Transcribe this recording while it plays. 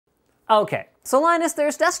Okay, so Linus,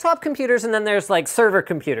 there's desktop computers and then there's like server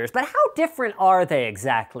computers, but how different are they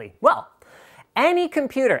exactly? Well, any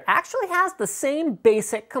computer actually has the same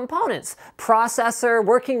basic components: processor,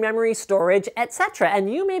 working memory, storage, etc.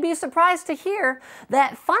 And you may be surprised to hear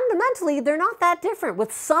that fundamentally they're not that different,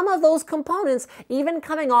 with some of those components even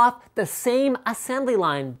coming off the same assembly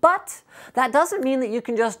line. But that doesn't mean that you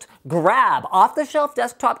can just grab off-the-shelf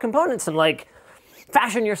desktop components and like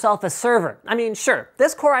fashion yourself a server. I mean, sure,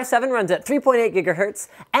 this Core i7 runs at 3.8 gigahertz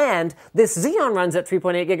and this Xeon runs at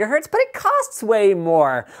 3.8 gigahertz, but it costs way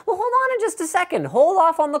more. Well, hold on in just a second. Hold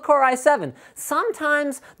off on the Core i7.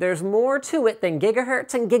 Sometimes there's more to it than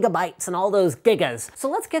gigahertz and gigabytes and all those gigas. So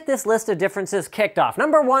let's get this list of differences kicked off.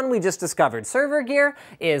 Number one, we just discovered server gear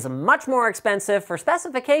is much more expensive for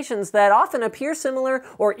specifications that often appear similar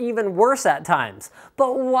or even worse at times.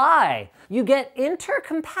 But why? You get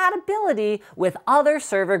intercompatibility with other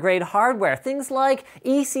server-grade hardware, things like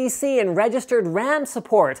ECC and registered RAM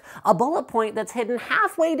support, a bullet point that's hidden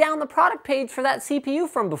halfway down the product page for that CPU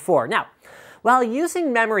from before. Now, while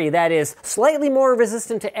using memory that is slightly more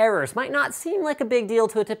resistant to errors might not seem like a big deal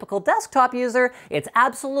to a typical desktop user, it's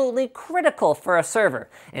absolutely critical for a server.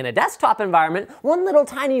 In a desktop environment, one little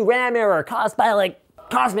tiny RAM error caused by like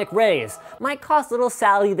cosmic rays might cost little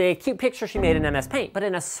Sally the cute picture she made in MS Paint, but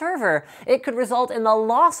in a server, it could result in the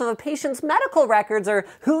loss of a patient's medical records or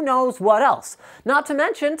who knows what else. Not to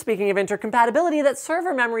mention, speaking of intercompatibility, that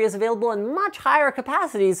server memory is available in much higher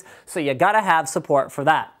capacities, so you gotta have support for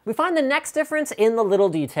that. We find the next difference in the little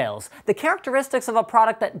details, the characteristics of a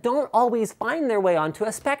product that don't always find their way onto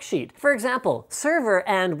a spec sheet. For example, server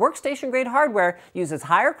and workstation grade hardware uses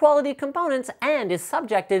higher quality components and is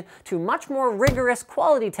subjected to much more rigorous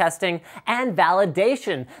quality testing and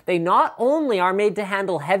validation. They not only are made to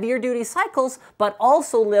handle heavier duty cycles, but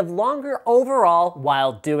also live longer overall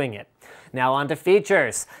while doing it. Now on to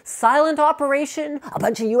features. Silent operation, a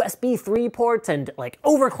bunch of USB 3 ports, and like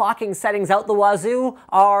overclocking settings out the wazoo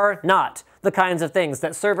are not the kinds of things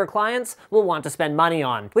that server clients will want to spend money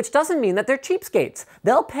on. Which doesn't mean that they're cheapskates.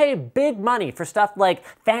 They'll pay big money for stuff like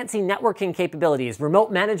fancy networking capabilities,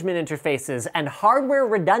 remote management interfaces, and hardware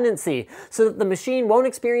redundancy so that the machine won't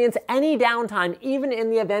experience any downtime even in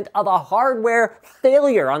the event of a hardware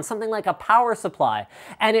failure on something like a power supply.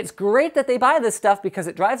 And it's great that they buy this stuff because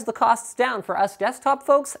it drives the costs down for us desktop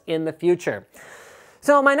folks in the future.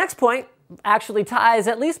 So my next point actually ties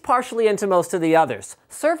at least partially into most of the others.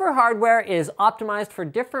 Server hardware is optimized for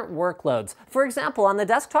different workloads. For example, on the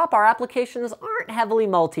desktop, our applications aren't heavily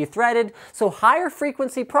multi-threaded, so higher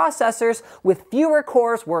frequency processors with fewer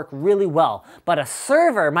cores work really well. But a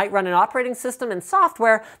server might run an operating system and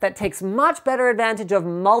software that takes much better advantage of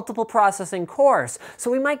multiple processing cores. So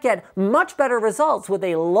we might get much better results with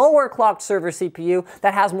a lower clocked server CPU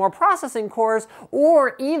that has more processing cores,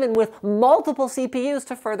 or even with multiple CPUs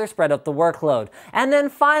to further spread out the workload. And then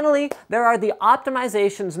finally, there are the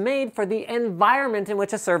optimizations made for the environment in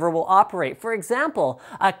which a server will operate. For example,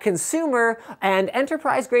 a consumer and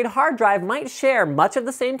enterprise-grade hard drive might share much of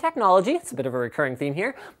the same technology, it's a bit of a recurring theme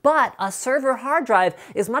here, but a server hard drive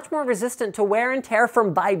is much more resistant to wear and tear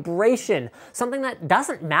from vibration, something that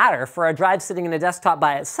doesn't matter for a drive sitting in a desktop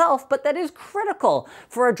by itself, but that is critical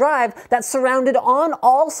for a drive that's surrounded on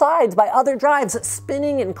all sides by other drives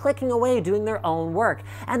spinning and clicking away doing their own work.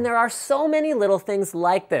 And there are so many little things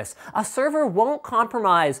like this. A server won't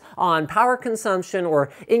compromise on power consumption or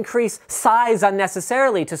increase size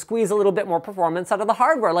unnecessarily to squeeze a little bit more performance out of the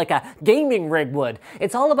hardware like a gaming rig would.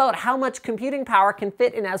 It's all about how much computing power can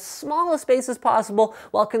fit in as small a space as possible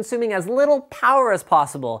while consuming as little power as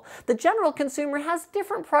possible. The general consumer has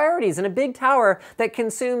different priorities, and a big tower that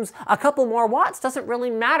consumes a couple more watts doesn't really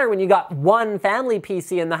matter when you got one family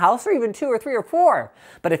PC in the house, or even 2 or 3 or 4.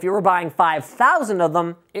 But if you were buying 5,000 of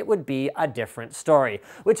them, it would be a different story,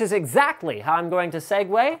 which is exactly how I'm going to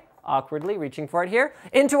segue, awkwardly reaching for it here,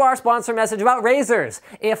 into our sponsor message about razors.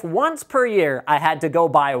 If once per year I had to go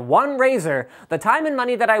buy one razor, the time and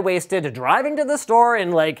money that I wasted driving to the store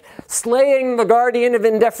and like slaying the guardian of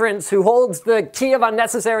indifference who holds the key of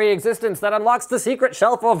unnecessary existence that unlocks the secret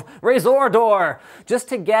shelf of Razor Door just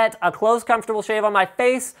to get a close, comfortable shave on my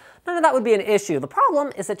face, none of that would be an issue. The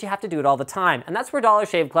problem is that you have to do it all the time, and that's where Dollar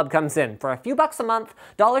Shave Club comes in. For a few bucks a month,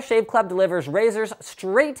 Dollar Shave Club delivers razors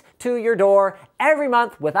straight to your door every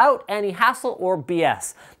month without any hassle or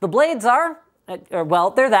BS. The blades are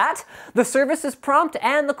Well, they're that. The service is prompt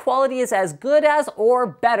and the quality is as good as or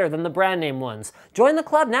better than the brand name ones. Join the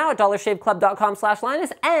club now at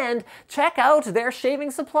dollarshaveclub.com/Linus and check out their shaving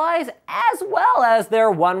supplies as well as their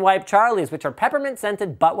One Wipe Charlies, which are peppermint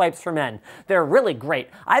scented butt wipes for men. They're really great.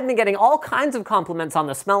 I've been getting all kinds of compliments on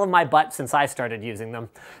the smell of my butt since I started using them.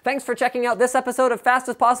 Thanks for checking out this episode of Fast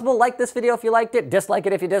as Possible. Like this video if you liked it, dislike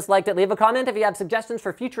it if you disliked it, leave a comment if you have suggestions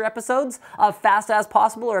for future episodes of Fast as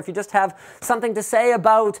Possible, or if you just have something to say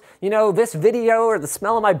about, this video or the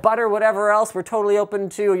smell of my butt or whatever else. We're totally open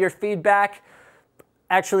to your feedback.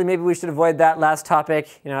 Actually, maybe we should avoid that last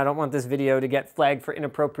topic. I don't want this video to get flagged for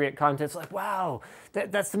inappropriate content. It's like, wow,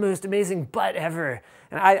 that's the most amazing butt ever.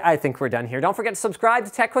 And I think we're done here. Don't forget to subscribe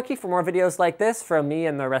to Tech Quickie for more videos like this from me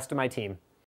and the rest of my team.